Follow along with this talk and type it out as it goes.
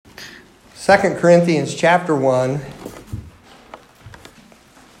2 Corinthians chapter 1.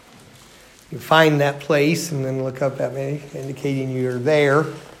 You find that place and then look up at me, indicating you're there. I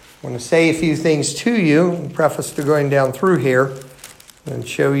want to say a few things to you, in preface to going down through here, and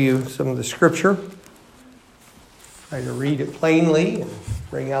show you some of the scripture. Try to read it plainly and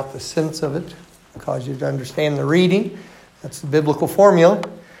bring out the sense of it, cause you to understand the reading. That's the biblical formula.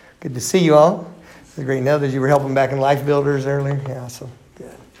 Good to see you all. It's great now that you were helping back in Life Builders earlier. Yeah, so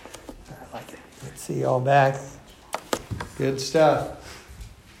good. I like it. Good to see you all back. Good stuff.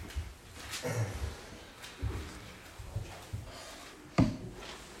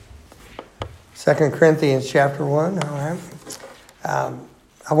 2 Corinthians chapter 1. All right.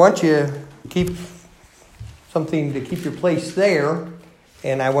 I want you to keep something to keep your place there,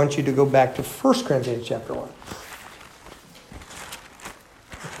 and I want you to go back to 1 Corinthians chapter 1.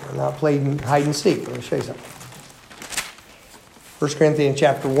 We're not playing hide and seek. Let me show you something. 1 Corinthians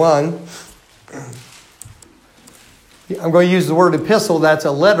chapter 1. I'm going to use the word epistle. That's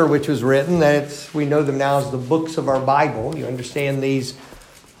a letter which was written. We know them now as the books of our Bible. You understand these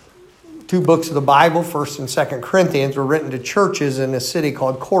two books of the Bible, 1st and 2nd Corinthians, were written to churches in a city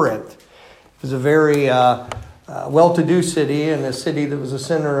called Corinth. It was a very well-to-do city, and a city that was a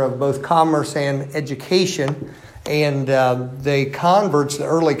center of both commerce and education. And the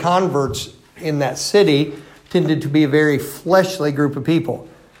early converts in that city tended to be a very fleshly group of people.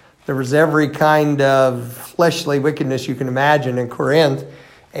 There was every kind of fleshly wickedness you can imagine in Corinth.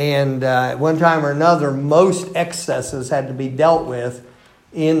 And at one time or another, most excesses had to be dealt with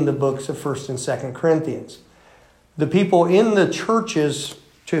in the books of 1st and 2nd Corinthians. The people in the churches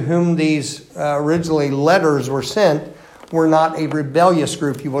to whom these originally letters were sent were not a rebellious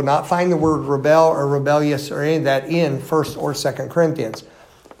group. You will not find the word rebel or rebellious or any of that in 1st or 2nd Corinthians.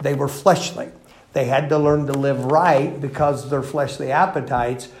 They were fleshly. They had to learn to live right because their fleshly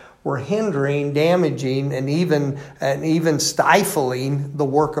appetites were hindering, damaging, and even stifling the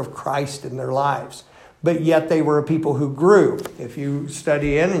work of Christ in their lives. But yet they were a people who grew. If you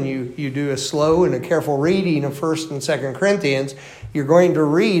study in and you do a slow and a careful reading of 1st and 2nd Corinthians, you're going to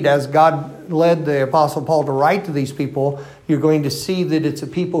read, as God led the Apostle Paul to write to these people, you're going to see that it's a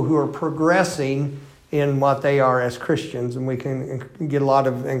people who are progressing in what they are as Christians, and we can get a lot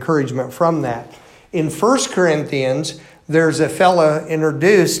of encouragement from that. In 1 Corinthians, there's a fella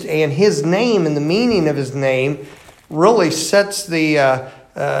introduced, and his name and the meaning of his name really sets the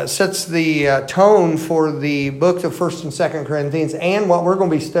tone for the books of 1st and 2nd Corinthians and what we're going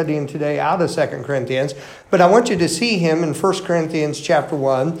to be studying today out of 2nd Corinthians. But I want you to see him in 1 Corinthians chapter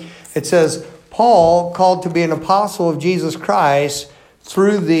 1. It says, Paul, called to be an apostle of Jesus Christ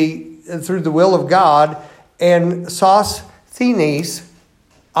through the will of God, and Sosthenes,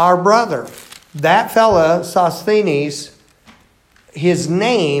 our brother. That fella, Sosthenes, his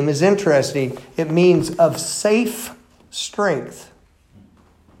name is interesting. It means of safe strength.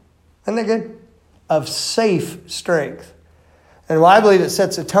 Isn't that good? Of safe strength. And what I believe it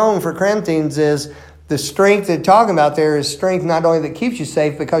sets a tone for Corinthians is the strength they're talking about there is strength not only that keeps you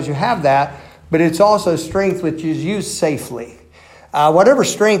safe because you have that, but it's also strength which is used safely. Whatever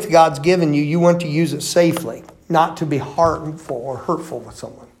strength God's given you, you want to use it safely, not to be harmful or hurtful with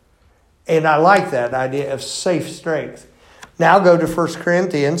someone. And I like that idea of safe strength. Now go to 1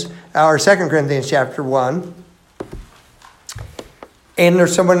 Corinthians, or 2 Corinthians chapter 1. And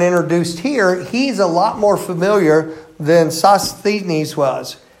there's someone introduced here. He's a lot more familiar than Sosthenes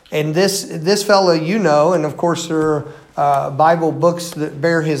was. And this fellow you know, and of course there are Bible books that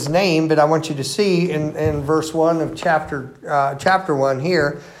bear his name, but I want you to see in verse 1 of chapter 1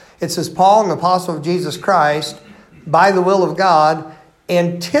 here, it says, Paul, an apostle of Jesus Christ, by the will of God,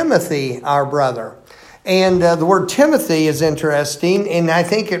 and Timothy, our brother. And the word Timothy is interesting, and I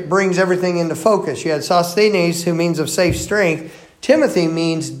think it brings everything into focus. You had Sosthenes, who means of safe strength. Timothy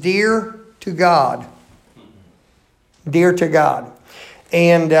means dear to God. Dear to God.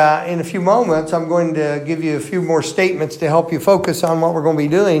 And in a few moments, I'm going to give you a few more statements to help you focus on what we're going to be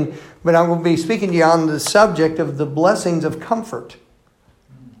doing. But I'm going to be speaking to you on the subject of the blessings of comfort.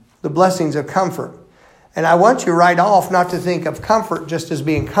 The blessings of comfort. And I want you right off not to think of comfort just as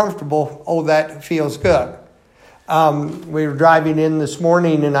being comfortable. Oh, that feels good. We were driving in this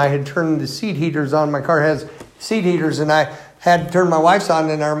morning and I had turned the seat heaters on. My car has seat heaters and I had turned my wife's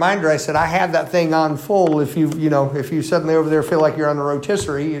on, and I remind her, I said, I have that thing on full. If you suddenly over there feel like you're on the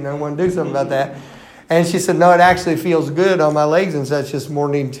rotisserie, want to do something about that. And she said, no, it actually feels good on my legs and such this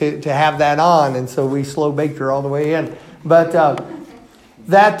morning to have that on. And so we slow baked her all the way in. But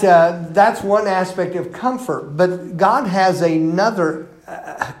that's one aspect of comfort. But God has a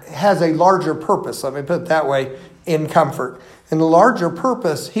larger purpose, let me put it that way, in comfort. And the larger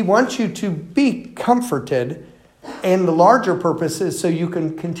purpose, he wants you to be comforted. And the larger purpose is so you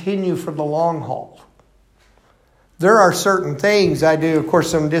can continue for the long haul. There are certain things, I do, of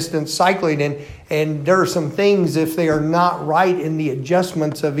course, some distance cycling, and there are some things, if they are not right in the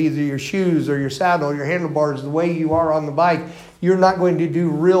adjustments of either your shoes or your saddle, your handlebars, the way you are on the bike, you're not going to do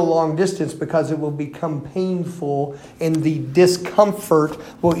real long distance because it will become painful, and the discomfort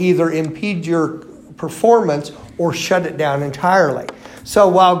will either impede your performance or shut it down entirely. So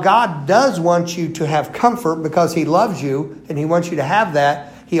while God does want you to have comfort because he loves you and he wants you to have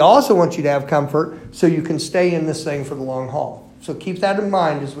that, he also wants you to have comfort so you can stay in this thing for the long haul. So keep that in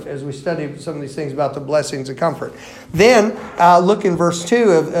mind as we study some of these things about the blessings of comfort. Then, look in verse 2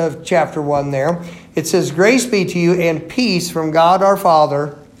 of chapter 1 there. It says, "Grace be to you and peace from God our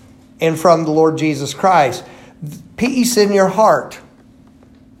Father and from the Lord Jesus Christ." Peace in your heart.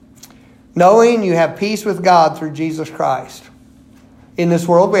 Knowing you have peace with God through Jesus Christ. In this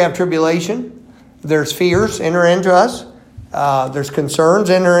world we have tribulation. There's fears enter into us. There's concerns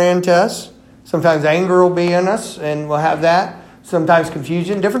enter into us. Sometimes anger will be in us and we'll have that. Sometimes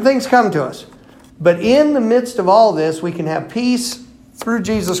confusion. Different things come to us. But in the midst of all this, we can have peace through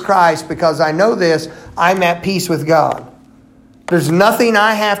Jesus Christ because I know this, I'm at peace with God. There's nothing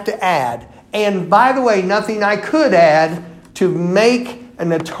I have to add. And by the way, nothing I could add to make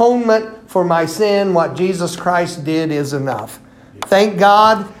an atonement for my sin. What Jesus Christ did is enough. Thank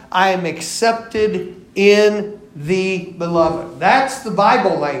God I am accepted in the beloved. That's the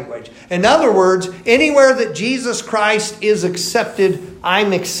Bible language. In other words, anywhere that Jesus Christ is accepted,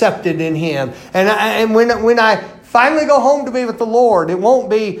 I'm accepted in him. And when I finally go home to be with the Lord, it won't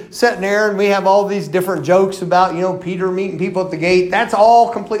be sitting there and we have all these different jokes about, Peter meeting people at the gate. That's all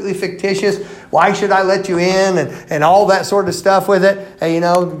completely fictitious. Why should I let you in? And all that sort of stuff with it. And,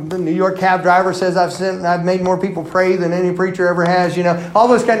 the New York cab driver says I've made more people pray than any preacher ever has. All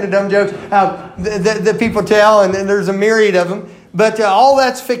those kind of dumb jokes that people tell, and there's a myriad of them. But all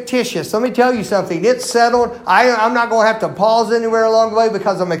that's fictitious. Let me tell you something. It's settled. I'm not going to have to pause anywhere along the way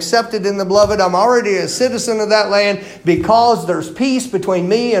because I'm accepted in the beloved. I'm already a citizen of that land because there's peace between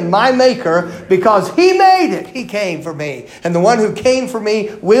me and my Maker because he made it. He came for me. And the one who came for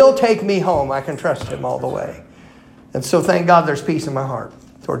me will take me home. I can trust him all the way. And so thank God there's peace in my heart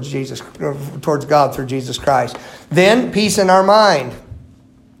towards God through Jesus Christ. Then peace in our mind.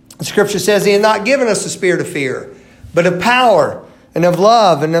 The Scripture says he had not given us a spirit of fear, but of power and of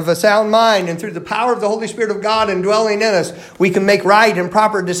love and of a sound mind. And through the power of the Holy Spirit of God indwelling in us, we can make right and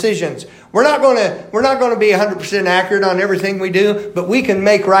proper decisions. We're not going to be 100% accurate on everything we do, but we can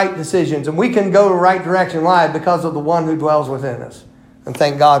make right decisions and we can go the right direction. Why? Because of the one who dwells within us. And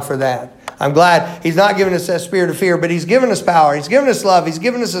thank God for that. I'm glad he's not given us that spirit of fear, but he's given us power. He's given us love. He's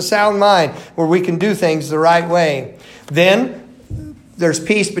given us a sound mind where we can do things the right way. Then there's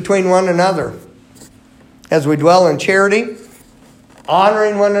peace between one another. As we dwell in charity,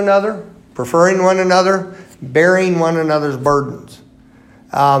 honoring one another, preferring one another, bearing one another's burdens.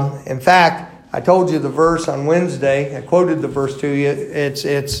 In fact, I told you the verse on Wednesday. I quoted the verse to you. It's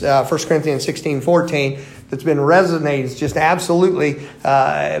 1 Corinthians 16:14 that's been resonating. It's just absolutely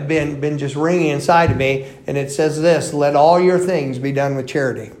been just ringing inside of me. And it says this: "Let all your things be done with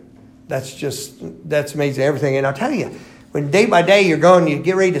charity." That's amazing. Everything. And I'll tell you, when day by day you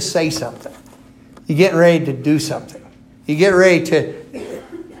get ready to say something. You're getting ready to do something. You get ready to,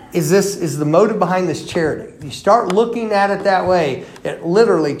 is the motive behind this charity? You start looking at it that way, it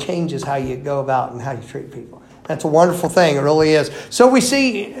literally changes how you go about and how you treat people. That's a wonderful thing. It really is. So we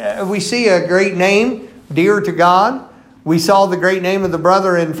see a great name, dear to God. We saw the great name of the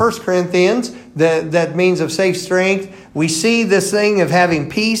brother in 1 Corinthians, that means of safe strength. We see this thing of having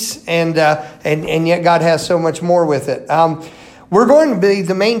peace, and yet God has so much more with it.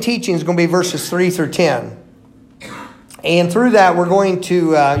 The main teaching is going to be verses 3 through 10. And through that, you're going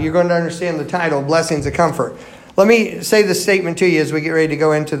to understand the title, Blessings of Comfort. Let me say this statement to you as we get ready to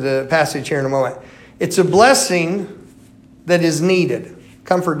go into the passage here in a moment. It's a blessing that is needed.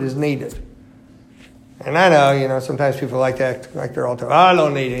 Comfort is needed. And I know, sometimes people like to act like they're all talking, I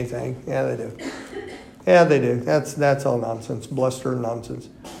don't need anything. Yeah, they do. Yeah, they do. That's all nonsense, bluster and nonsense.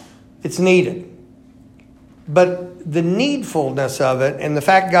 It's needed. But the needfulness of it and the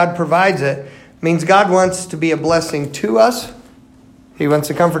fact God provides it means God wants to be a blessing to us. He wants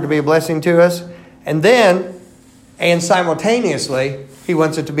the comfort to be a blessing to us. And simultaneously, he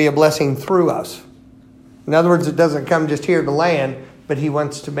wants it to be a blessing through us. In other words, it doesn't come just here to land, but he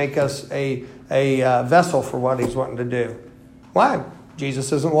wants to make us a vessel for what he's wanting to do. Why?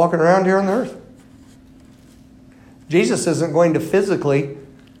 Jesus isn't walking around here on the earth. Jesus isn't going to physically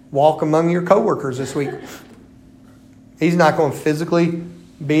walk among your coworkers this week. He's not going to physically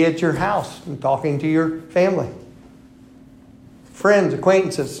be at your house and talking to your family. Friends,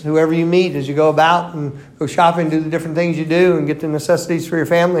 acquaintances, whoever you meet as you go about and go shopping, do the different things you do and get the necessities for your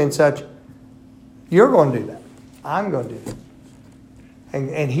family and such. You're going to do that. I'm going to do that.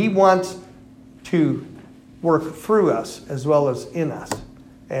 And He wants to work through us as well as in us.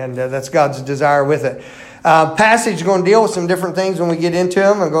 And that's God's desire with it. Passage is going to deal with some different things when we get into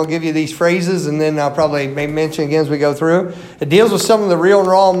them. I'm going to give you these phrases and then I'll probably mention again as we go through. It deals with some of the real and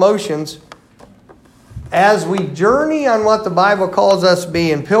raw emotions as we journey on what the Bible calls us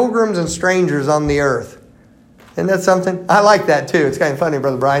being pilgrims and strangers on the earth. Isn't that something? I like that too. It's kind of funny,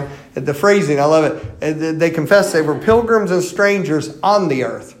 Brother Brian. The phrasing, I love it. They confess they were pilgrims and strangers on the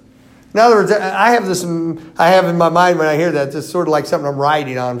earth. In other words, I have in my mind when I hear that, it's sort of like something I'm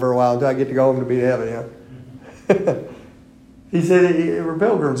riding on for a while until I get to go home to be to heaven. He said we're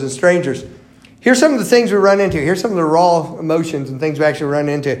pilgrims and strangers. Here's some of the things we run into. Here's some of the raw emotions and things we actually run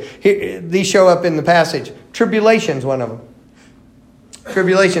into. These show up in the passage. Tribulation's one of them.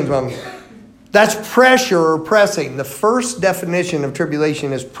 Tribulation's one of them. That's pressure or pressing. The first definition of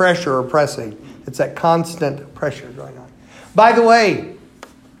tribulation is pressure or pressing. It's that constant pressure going on. By the way,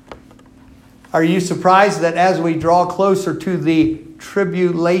 are you surprised that as we draw closer to the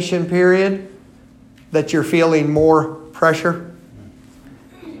tribulation period, that you're feeling more pressure?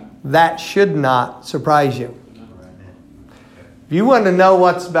 That should not surprise you. If you want to know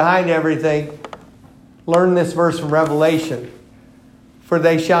what's behind everything, learn this verse from Revelation. For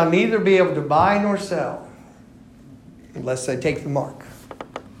they shall neither be able to buy nor sell unless they take the mark.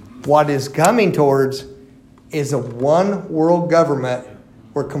 What is coming towards is a one world government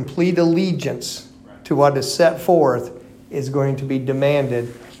where complete allegiance to what is set forth is going to be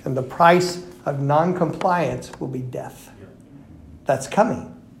demanded, and the price of non-compliance will be death. That's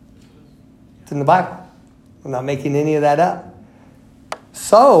coming. It's in the Bible. I'm not making any of that up.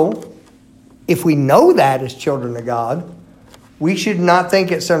 So, if we know that as children of God, we should not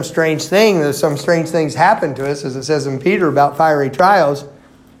think it's some strange thing, that some strange things happen to us, as it says in Peter about fiery trials.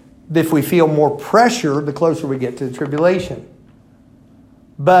 If we feel more pressure, the closer we get to the tribulation.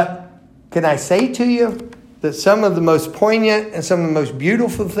 But can I say to you that some of the most poignant and some of the most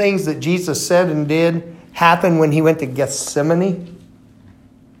beautiful things that Jesus said and did happened when He went to Gethsemane?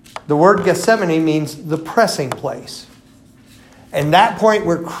 The word Gethsemane means the pressing place. And that point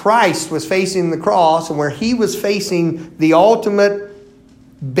where Christ was facing the cross and where He was facing the ultimate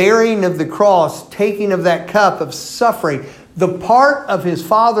bearing of the cross, taking of that cup of suffering, the part of His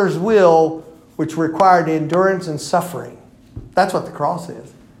Father's will which required endurance and suffering. That's what the cross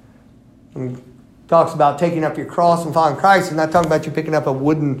is. When it talks about taking up your cross and following Christ, it's not talking about you picking up a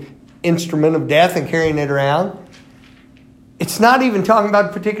wooden instrument of death and carrying it around. It's not even talking about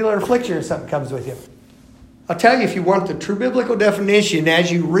a particular affliction or something comes with you. I'll tell you, if you want the true biblical definition,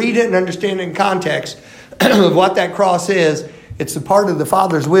 as you read it and understand it in context of what that cross is, it's the part of the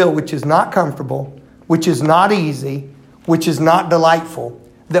Father's will which is not comfortable, which is not easy, which is not delightful,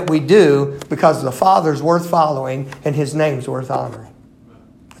 that we do because the Father's worth following and His name's worth honoring.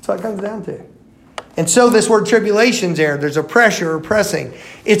 That's what it comes down to. And so this word tribulation's there. There's a pressure or pressing.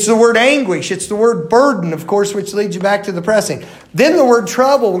 It's the word anguish. It's the word burden, of course, which leads you back to the pressing. Then the word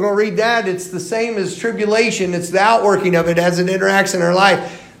trouble, we're going to read that. It's the same as tribulation. It's the outworking of it as it interacts in our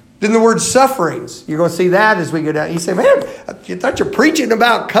life. Then the word sufferings. You're going to see that as we go down. You say, man, you thought you're preaching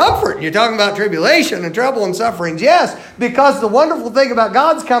about comfort. You're talking about tribulation and trouble and sufferings. Yes, because the wonderful thing about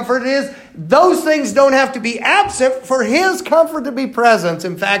God's comfort is those things don't have to be absent for His comfort to be present.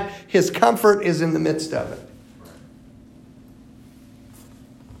 In fact, His comfort is in the midst of it.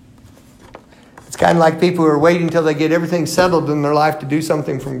 It's kind of like people who are waiting until they get everything settled in their life to do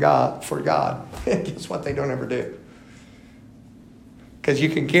something for God. Guess what they don't ever do? Because you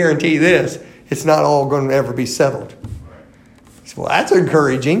can guarantee this, it's not all going to ever be settled. So, well, that's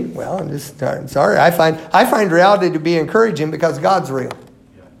encouraging. Well, I'm just sorry. I find reality to be encouraging because God's real.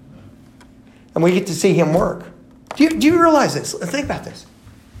 And we get to see Him work. Do you realize this? Think about this.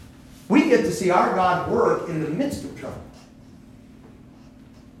 We get to see our God work in the midst of trouble.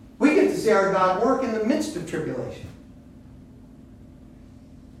 We get to see our God work in the midst of tribulation.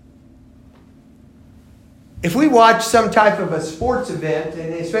 If we watch some type of a sports event,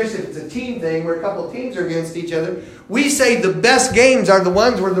 and especially if it's a team thing where a couple of teams are against each other, we say the best games are the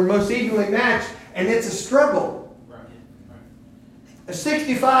ones where they're most evenly matched, and it's a struggle. A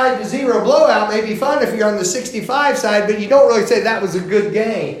 65-0 blowout may be fun if you're on the 65 side, but you don't really say that was a good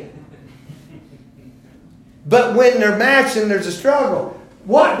game. But when they're matched and there's a struggle,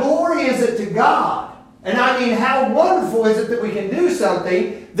 what glory is it to God? And I mean, how wonderful is it that we can do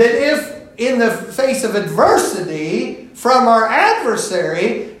something that if in the face of adversity from our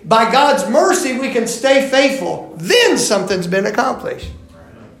adversary, by God's mercy, we can stay faithful. Then something's been accomplished.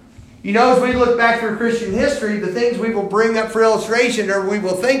 You know, as we look back through Christian history, the things we will bring up for illustration or we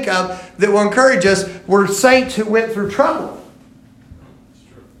will think of that will encourage us were saints who went through trouble,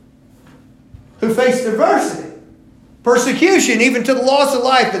 who faced adversity, persecution, even to the loss of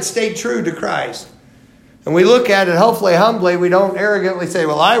life, but stayed true to Christ. And we look at it, hopefully humbly. We don't arrogantly say,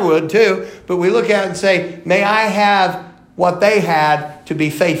 well, I would too. But we look at it and say, may I have what they had to be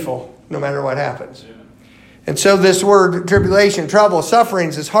faithful no matter what happens. Yeah. And so this word tribulation, trouble,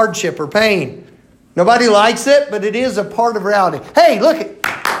 sufferings is hardship or pain. Nobody likes it, but it is a part of reality. Hey, look it.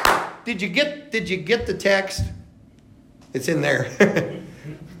 Did you get the text? It's in there.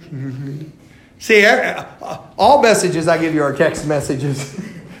 See, all messages I give you are text messages.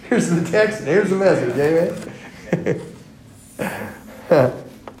 Here's the text and here's the message. Amen.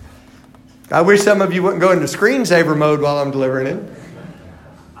 I wish some of you wouldn't go into screensaver mode while I'm delivering it.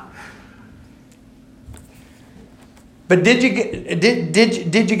 But did you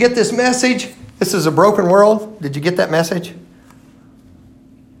get this message? This is a broken world. Did you get that message?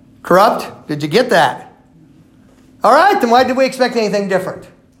 Corrupt? Did you get that? All right, then why did we expect anything different?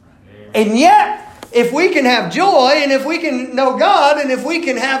 And yet, if we can have joy, and if we can know God, and if we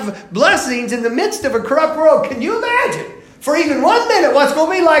can have blessings in the midst of a corrupt world, can you imagine for even 1 minute what's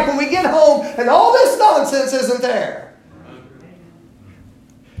going to be like when we get home and all this nonsense isn't there?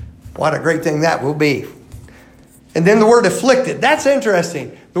 What a great thing that will be. And then the word afflicted. That's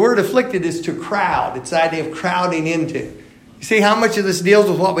interesting. The word afflicted is to crowd. It's the idea of crowding into. You see how much of this deals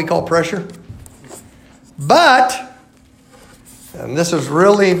with what we call pressure? But, and this is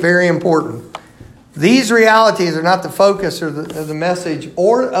really very important, these realities are not the focus of the message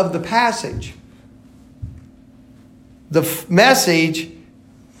or of the passage. The message,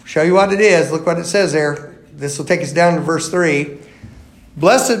 show you what it is. Look what it says there. This will take us down to verse 3.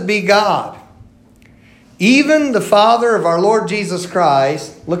 Blessed be God, even the Father of our Lord Jesus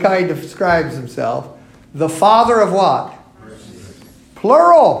Christ. Look how he describes himself. The Father of what? Mercies.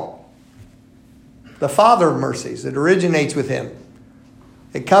 Plural. The Father of mercies. It originates with him.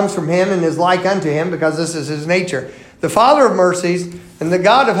 It comes from him and is like unto him because this is his nature. The Father of mercies and the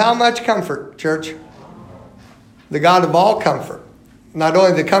God of how much comfort, church? The God of all comfort. Not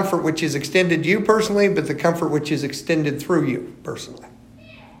only the comfort which is extended to you personally, but the comfort which is extended through you personally.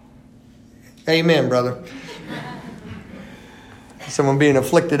 Amen, brother. Someone being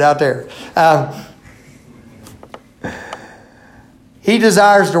afflicted out there. He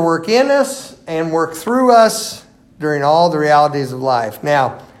desires to work in us and work through us during all the realities of life.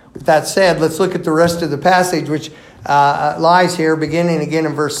 Now, with that said, let's look at the rest of the passage, which lies here, beginning again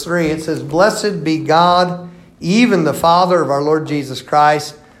in verse 3. It says, Blessed be God, even the Father of our Lord Jesus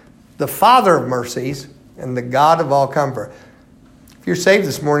Christ, the Father of mercies, and the God of all comfort. If you're saved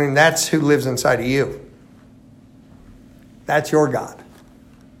this morning, that's who lives inside of you. That's your God.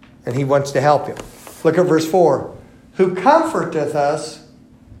 And he wants to help you. Look at verse 4. Who comforteth us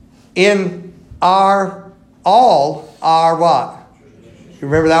in all our what? You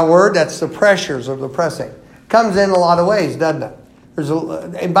remember that word? That's the pressures of the pressing. Comes in a lot of ways, doesn't it?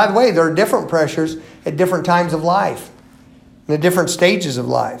 And by the way, there are different pressures at different times of life. In the different stages of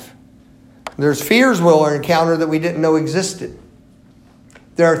life. There's fears we'll encounter that we didn't know existed.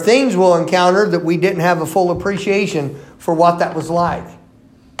 There are things we'll encounter that we didn't have a full appreciation for what that was like.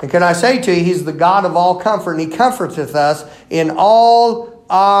 And can I say to you, he's the God of all comfort, and he comforteth us in all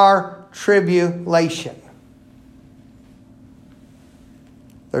our tribulation.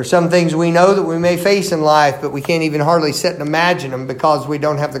 There are some things we know that we may face in life, but we can't even hardly sit and imagine them because we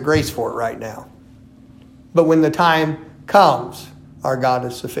don't have the grace for it right now. But when the time comes, our God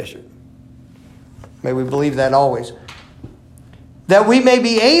is sufficient. May we believe that always. That we may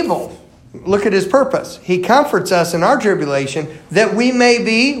be able, look at his purpose. He comforts us in our tribulation, that we may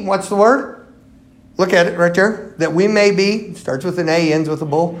be, what's the word? Look at it right there. That we may be, starts with an A, ends with a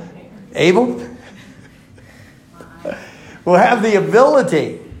bull. Able. We'll have the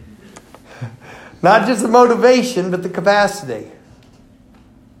ability, not just the motivation, but the capacity.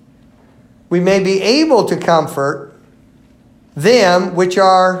 We may be able to comfort them which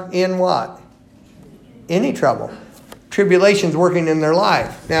are in what? Any trouble. Tribulations working in their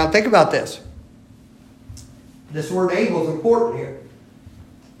life. Now think about this. This word able is important here.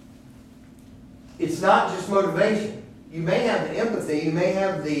 It's not just motivation. You may have the empathy, you may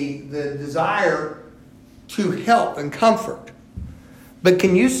have the desire to help and comfort. But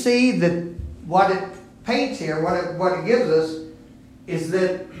can you see that what it paints here, what it gives us, is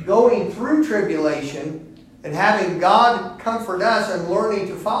that going through tribulation And having God comfort us and learning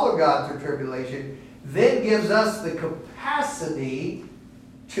to follow God through tribulation then gives us the capacity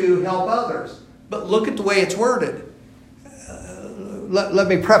to help others. But look at the way it's worded. Let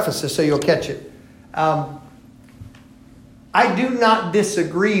me preface this so you'll catch it. I do not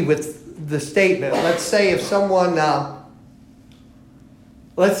disagree with the statement. Let's say if someone...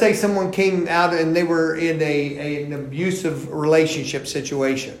 let's say someone came out and they were in an abusive relationship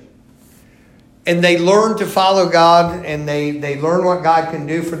situation. And they learn to follow God, and they learn what God can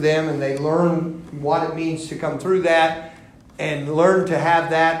do for them, and they learn what it means to come through that, and learn to have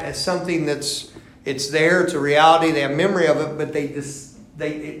that as something it's there, it's a reality, they have memory of it, but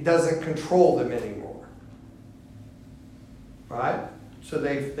it doesn't control them anymore. Right? So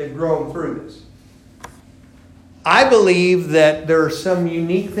they've grown through this. I believe that there are some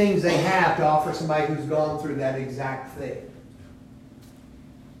unique things they have to offer somebody who's gone through that exact thing.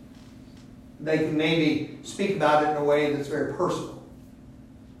 They can maybe speak about it in a way that's very personal.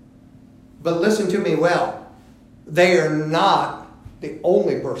 But listen to me well. They are not the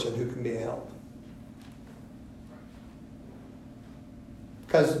only person who can be a help.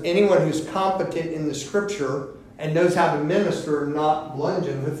 Because anyone who's competent in the Scripture and knows how to minister, not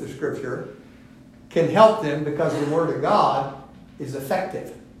bludgeon with the Scripture, can help them because the Word of God is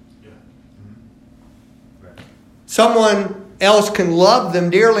effective. Yeah. Mm-hmm. Right. Someone else can love them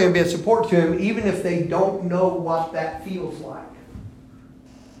dearly and be a support to them even if they don't know what that feels like.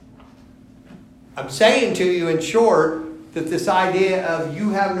 I'm saying to you in short that this idea of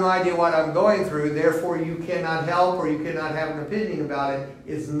you have no idea what I'm going through, therefore you cannot help or you cannot have an opinion about it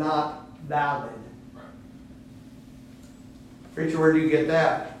is not valid. Right. Preacher, where do you get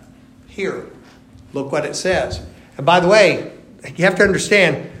that? Here. Look what it says. And by the way, you have to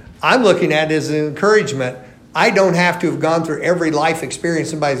understand, I'm looking at it as an encouragement. I don't have to have gone through every life experience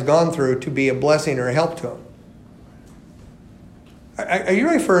somebody's gone through to be a blessing or a help to them. Are you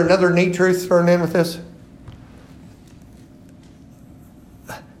ready for another neat truth thrown in with this?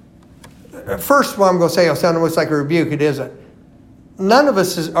 First one I'm going to say will sound almost like a rebuke. It isn't. None of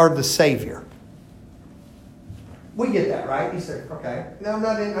us are the Savior. We get that, right? You say, okay. No, I'm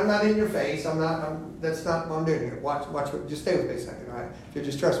not in your face. That's not what I'm doing here. Watch. Just stay with me a second, all right?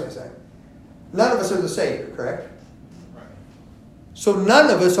 Just trust me a second. None of us are the Savior, correct? Right. So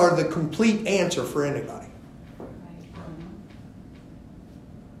none of us are the complete answer for anybody.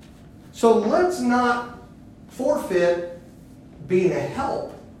 So let's not forfeit being a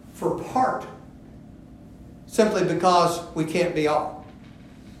help for part simply because we can't be all.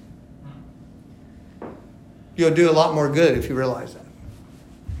 You'll do a lot more good if you realize that.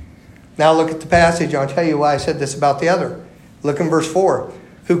 Now look at the passage. I'll tell you why I said this about the other. Look in verse 4.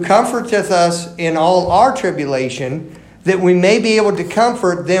 Who comforteth us in all our tribulation, that we may be able to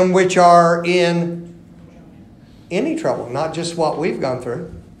comfort them which are in any trouble, not just what we've gone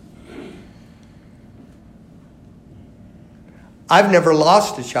through. I've never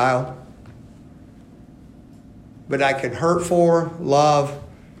lost a child, but I can hurt for, love,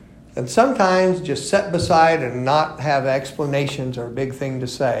 and sometimes just sit beside and not have explanations or a big thing to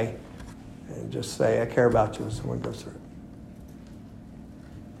say, and just say, I care about you when someone goes through it.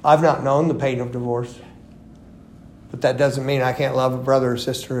 I've not known the pain of divorce, but that doesn't mean I can't love a brother or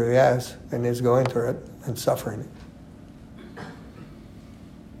sister who has and is going through it and suffering it.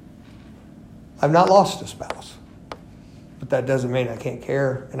 I've not lost a spouse, but that doesn't mean I can't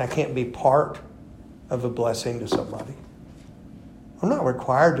care and I can't be part of a blessing to somebody. I'm not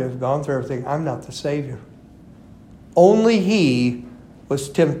required to have gone through everything. I'm not the Savior. Only He was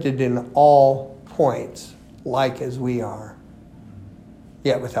tempted in all points, like as we are,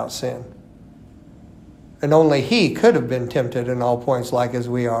 yet without sin. And only He could have been tempted in all points, like as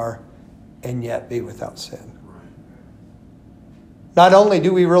we are, and yet be without sin. Not only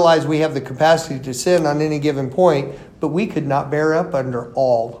do we realize we have the capacity to sin on any given point, but we could not bear up under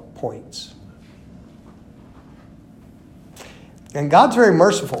all points. And God's very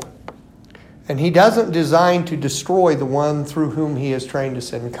merciful. And He doesn't design to destroy the one through whom He is trained to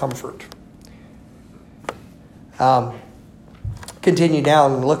send comfort. Continue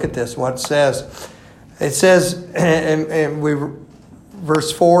down and look at this, what it says. It says,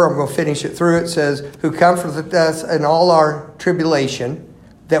 verse 4, I'm going to finish it through. It says, who comforteth us in all our tribulation,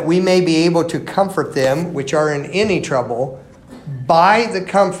 that we may be able to comfort them which are in any trouble, by the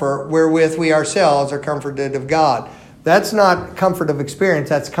comfort wherewith we ourselves are comforted of God. That's not comfort of experience,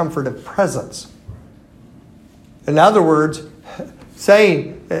 that's comfort of presence. In other words,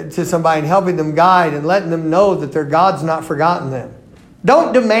 saying to somebody and helping them guide and letting them know that their God's not forgotten them.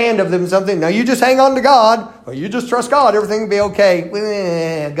 Don't demand of them something. No, you just hang on to God, or you just trust God, everything will be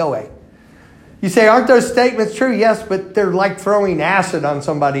okay. Go away. You say, aren't those statements true? Yes, but they're like throwing acid on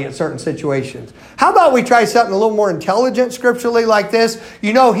somebody at certain situations. How about we try something a little more intelligent scripturally like this?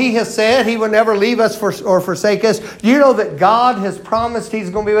 You know, He has said He will never leave us or forsake us. Do you know that God has promised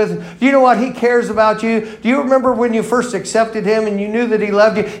He's going to be with us? Do you know what? He cares about you. Do you remember when you first accepted Him and you knew that He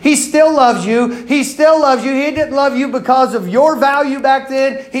loved you? He still loves you. He still loves you. He didn't love you because of your value back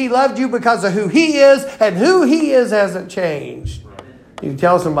then. He loved you because of who He is, and who He is hasn't changed. You can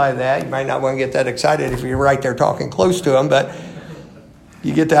tell somebody that. You might not want to get that excited if you're right there talking close to them, but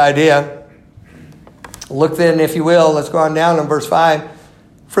you get the idea. Look then, if you will, let's go on down in verse 5.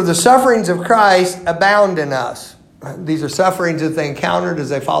 For the sufferings of Christ abound in us. These are sufferings that they encountered as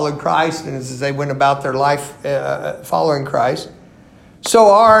they followed Christ and as they went about their life following Christ.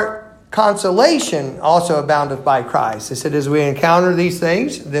 So our consolation also aboundeth by Christ. They said as we encounter these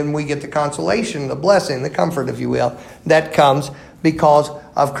things, then we get the consolation, the blessing, the comfort, if you will, that comes because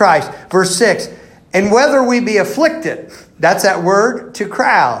of Christ. Verse 6, and whether we be afflicted, that's that word to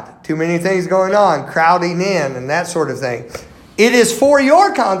crowd. Too many things going on, crowding in and that sort of thing. It is for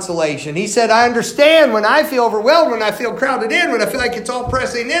your consolation. He said, I understand when I feel overwhelmed, when I feel crowded in, when I feel like it's all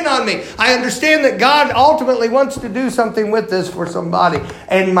pressing in on me. I understand that God ultimately wants to do something with this for somebody.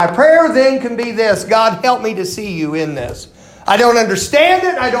 And my prayer then can be this: God, help me to see you in this. I don't understand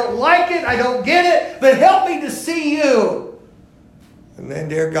it. I don't like it. I don't get it. But help me to see you. And then,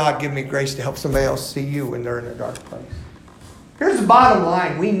 dear God, give me grace to help somebody else see you when they're in a dark place. Here's the bottom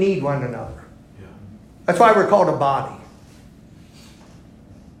line. We need one another. That's why we're called a body.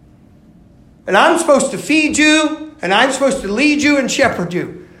 And I'm supposed to feed you, and I'm supposed to lead you and shepherd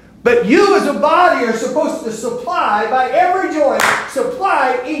you. But you as a body are supposed to supply, by every joint,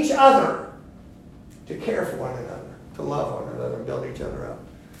 supply each other. To care for one another, to love one another, and build each other up.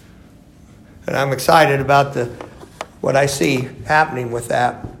 And I'm excited about what I see happening with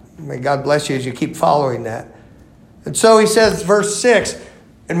that. May God bless you as you keep following that. And so he says, verse 6,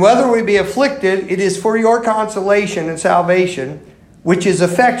 and whether we be afflicted, it is for your consolation and salvation, which is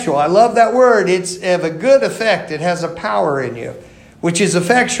effectual. I love that word. It's of a good effect. It has a power in you, which is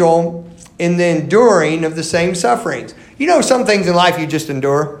effectual in the enduring of the same sufferings. You know, some things in life you just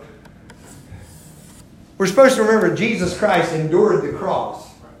endure. We're supposed to remember Jesus Christ endured the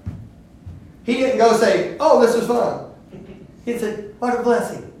cross. He didn't go say, oh, this is fun. He said, what a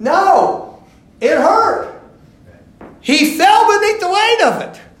blessing. No, it hurt. He fell beneath the weight of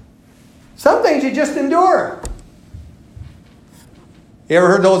it. Some things you just endure. You ever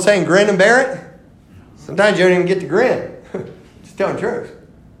heard the old saying, grin and bear it? Sometimes you don't even get to grin. Just telling the truth.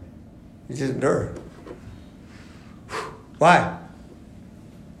 You just endure. Why?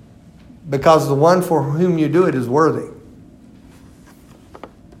 Because the one for whom you do it is worthy.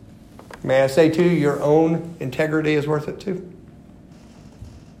 May I say to you, your own integrity is worth it too.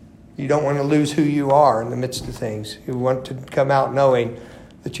 You don't want to lose who you are in the midst of things. You want to come out knowing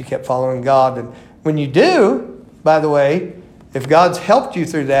that you kept following God. And when you do, by the way, if God's helped you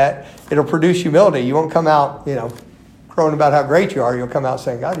through that, it'll produce humility. You won't come out, crowing about how great you are. You'll come out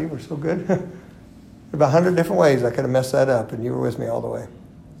saying, God, you were so good. There are about 100 different ways I could have messed that up, and you were with me all the way.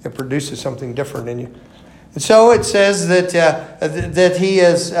 It produces something different in you. And so it says that he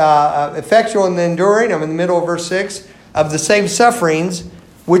is effectual in the enduring. I'm in the middle of verse 6. Of the same sufferings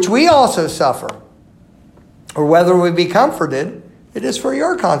which we also suffer. Or whether we be comforted, it is for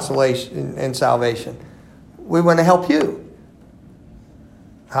your consolation and salvation. We want to help you.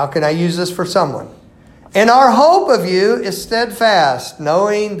 How can I use this for someone? And our hope of you is steadfast,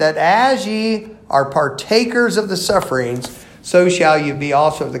 knowing that as ye are partakers of the sufferings, so shall you be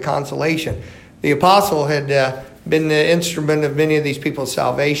also of the consolation. The apostle had been the instrument of many of these people's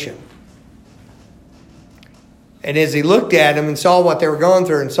salvation. And as he looked at them and saw what they were going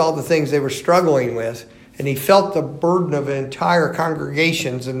through and saw the things they were struggling with, and he felt the burden of entire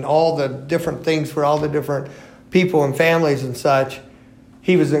congregations and all the different things for all the different people and families and such,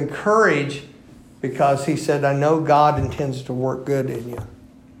 he was encouraged because he said, I know God intends to work good in you.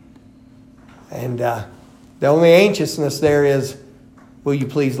 And the only anxiousness there is, will you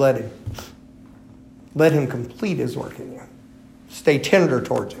please let him? Let him complete his work in you. Stay tender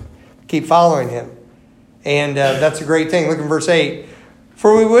towards him. Keep following him. And that's a great thing. Look in verse 8.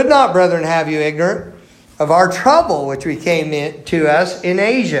 For we would not, brethren, have you ignorant of our trouble which we came to us in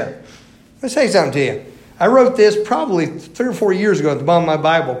Asia. Let me say something to you. I wrote this probably 3 or 4 years ago at the bottom of my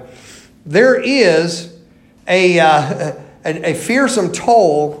Bible. There is a fearsome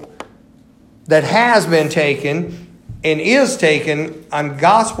toll that has been taken and is taken on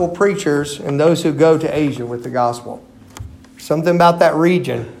gospel preachers and those who go to Asia with the gospel. Something about that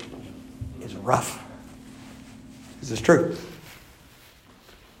region is rough. This is true.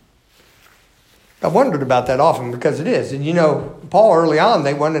 I wondered about that often because it is. And Paul early on,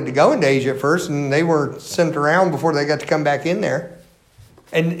 they wanted to go into Asia at first, and they were sent around before they got to come back in there.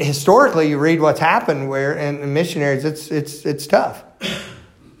 And historically, you read what's happened where, and missionaries, it's tough.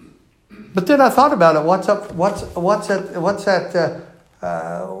 But then I thought about it. What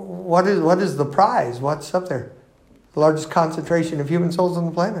is the prize? What's up there? The largest concentration of human souls on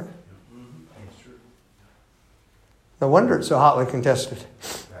the planet. No wonder it's so hotly contested.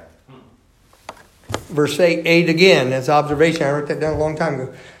 Verse 8 again, as observation. I wrote that down a long time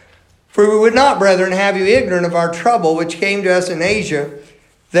ago. For we would not, brethren, have you ignorant of our trouble which came to us in Asia,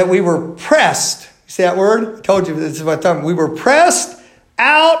 that we were pressed. You see that word? I told you this is what I'm talking. We were pressed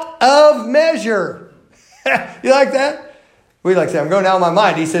out of measure. You like that? We like to say, I'm going down my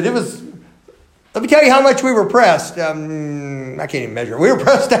mind. He said, let me tell you how much we were pressed. I can't even measure. We were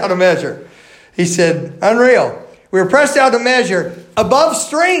pressed out of measure. He said, unreal. We were pressed out of measure, above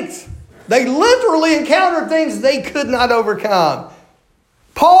strength. They literally encountered things they could not overcome.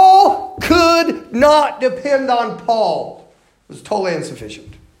 Paul could not depend on Paul. It was totally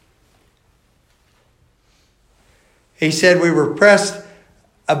insufficient. He said we were pressed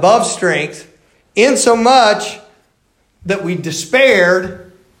above strength, insomuch that we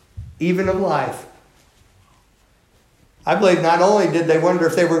despaired even of life. I believe not only did they wonder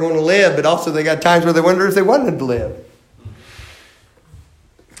if they were going to live, but also they got times where they wondered if they wanted to live.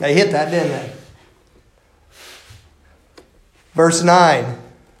 They hit that, didn't they? Verse 9.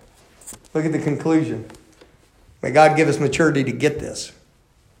 Look at the conclusion. May God give us maturity to get this.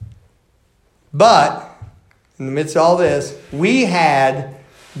 But, in the midst of all this, we had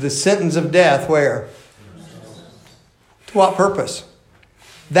the sentence of death where? To what purpose?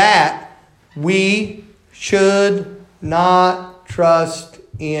 That we should not trust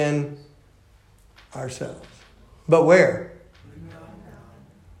in ourselves. But where?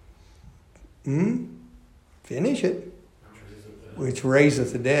 Finish it. Which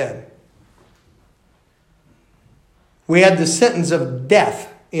raiseth the dead. We had the sentence of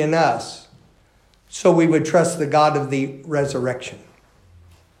death in us, so we would trust the God of the resurrection.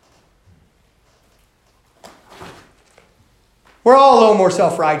 We're all a little more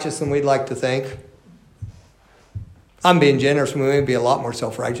self-righteous than we'd like to think. I'm being generous. We may be a lot more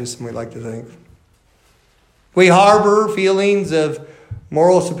self-righteous than we'd like to think. We harbor feelings of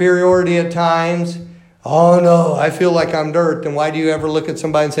moral superiority at times. Oh no, I feel like I'm dirt. Then why do you ever look at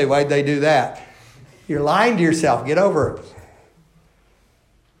somebody and say, why'd they do that? You're lying to yourself. Get over it.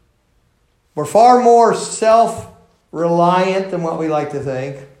 We're far more self-reliant than what we like to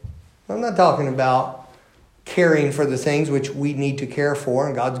think. I'm not talking about caring for the things which we need to care for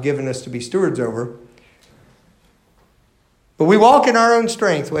and God's given us to be stewards over. But we walk in our own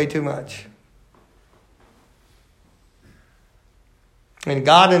strength way too much. And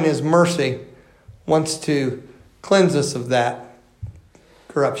God in His mercy wants to cleanse us of that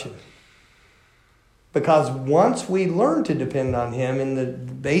corruption. Because once we learn to depend on Him in the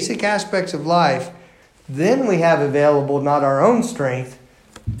basic aspects of life, then we have available not our own strength,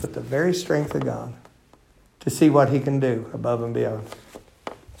 but the very strength of God to see what He can do above and beyond.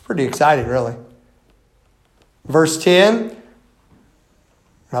 It's pretty exciting, really. Verse 10.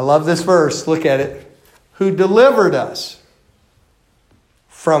 I love this verse. Look at it. Who delivered us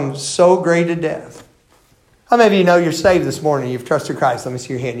from so great a death. How many of you know you're saved this morning? You've trusted Christ. Let me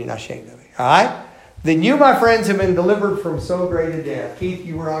see your hand. You're not ashamed of it. All right? Then you, my friends, have been delivered from so great a death. Keith,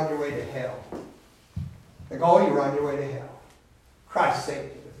 you were on your way to hell. Like, oh, you were on your way to hell. Christ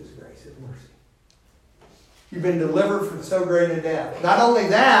saved you with His grace and mercy. You've been delivered from so great a death. Not only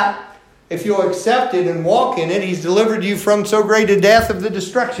that, if you'll accept it and walk in it, He's delivered you from so great a death of the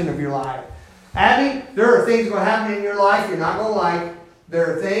destruction of your life. Abby, there are things going to happen in your life you're not going to like.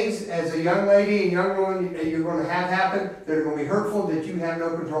 There are things as a young lady and young woman you're going to have happen that are going to be hurtful that you have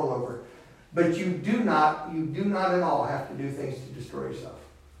no control over. But you do not at all have to do things to destroy yourself.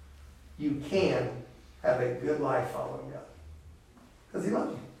 You can have a good life following God. Because He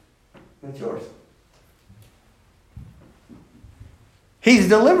loves you. And it's yours. He's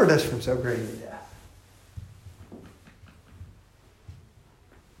delivered us from so great a death.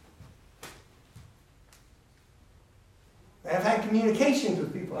 I've had communications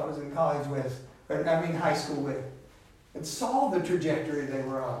with people I was in college with, high school with, and saw the trajectory they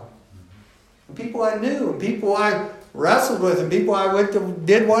were on. And people I knew, and people I wrestled with, and people I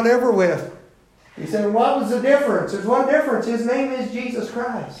did whatever with. He said, what was the difference? There's one difference. His name is Jesus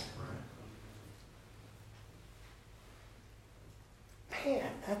Christ. Man,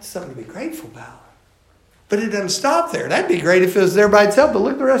 that's something to be grateful about. But it doesn't stop there. That'd be great if it was there by itself, but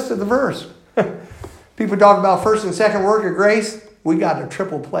look at the rest of the verse. People talk about first and second work of grace. We got a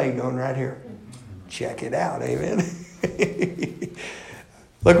triple play going right here. Check it out. Amen.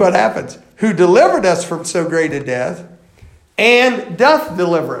 Look what happens. Who delivered us from so great a death and doth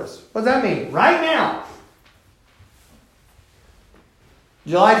deliver us. What does that mean? Right now.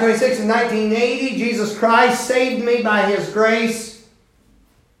 July 26, 1980, Jesus Christ saved me by His grace.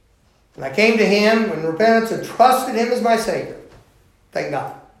 And I came to Him in repentance and trusted Him as my Savior. Thank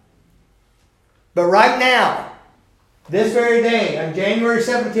God. But right now, this very day, on January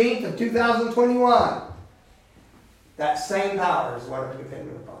 17th of 2021, that same power is what I'm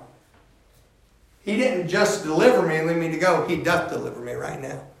depending upon. He didn't just deliver me and leave me to go. He doth deliver me right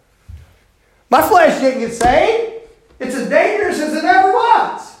now. My flesh didn't get saved. It's as dangerous as it ever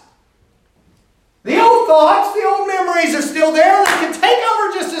was. The old thoughts, the old memories are still there. They can take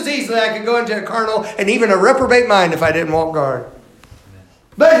over just as easily. I could go into a carnal and even a reprobate mind if I didn't walk guard.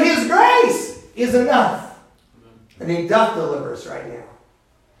 But His grace is enough. And He doth deliver us right now.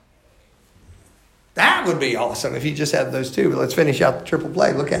 That would be awesome if He just had those two. But let's finish out the triple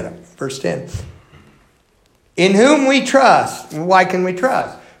play. Look at it. Verse 10. In whom we trust. And why can we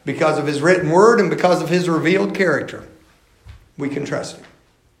trust? Because of His written word and because of His revealed character. We can trust Him.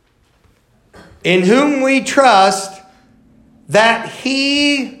 In whom we trust that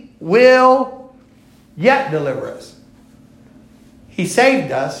He will yet deliver us. He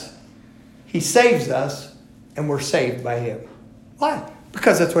saved us. He saves us. And we're saved by Him. Why?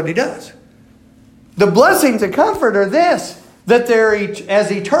 Because that's what He does. The blessings and comfort are this. That they're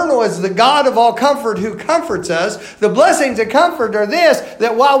as eternal as the God of all comfort who comforts us. The blessings and comfort are this,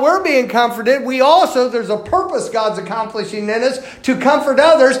 that while we're being comforted, we also, there's a purpose God's accomplishing in us to comfort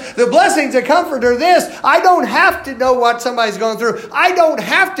others. The blessings and comfort are this. I don't have to know what somebody's going through. I don't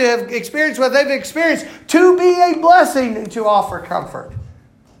have to have experienced what they've experienced to be a blessing and to offer comfort.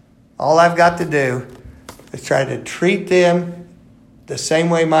 All I've got to do is try to treat them the same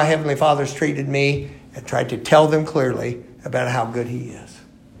way my Heavenly Father's treated me and try to tell them clearly about how good He is.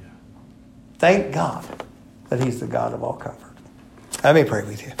 Thank God that He's the God of all comfort. Let me pray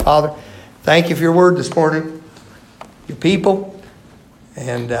with you. Father, thank You for Your word this morning, Your people,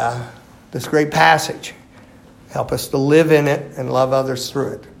 and this great passage. Help us to live in it and love others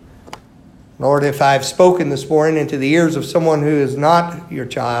through it. Lord, if I've spoken this morning into the ears of someone who is not Your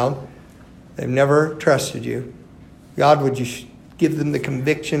child, they've never trusted You, God, would You give them the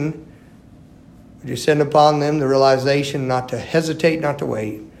conviction? Would You send upon them the realization not to hesitate, not to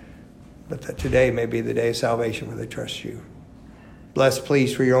wait, but that today may be the day of salvation where they trust You. Bless,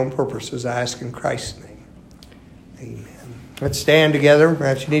 please, for Your own purposes, I ask in Christ's name. Amen. Let's stand together.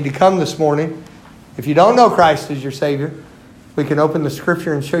 Perhaps you need to come this morning. If you don't know Christ as your Savior, we can open the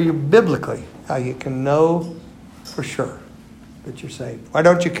Scripture and show you biblically how you can know for sure that you're saved. Why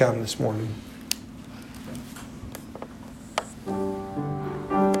don't you come this morning?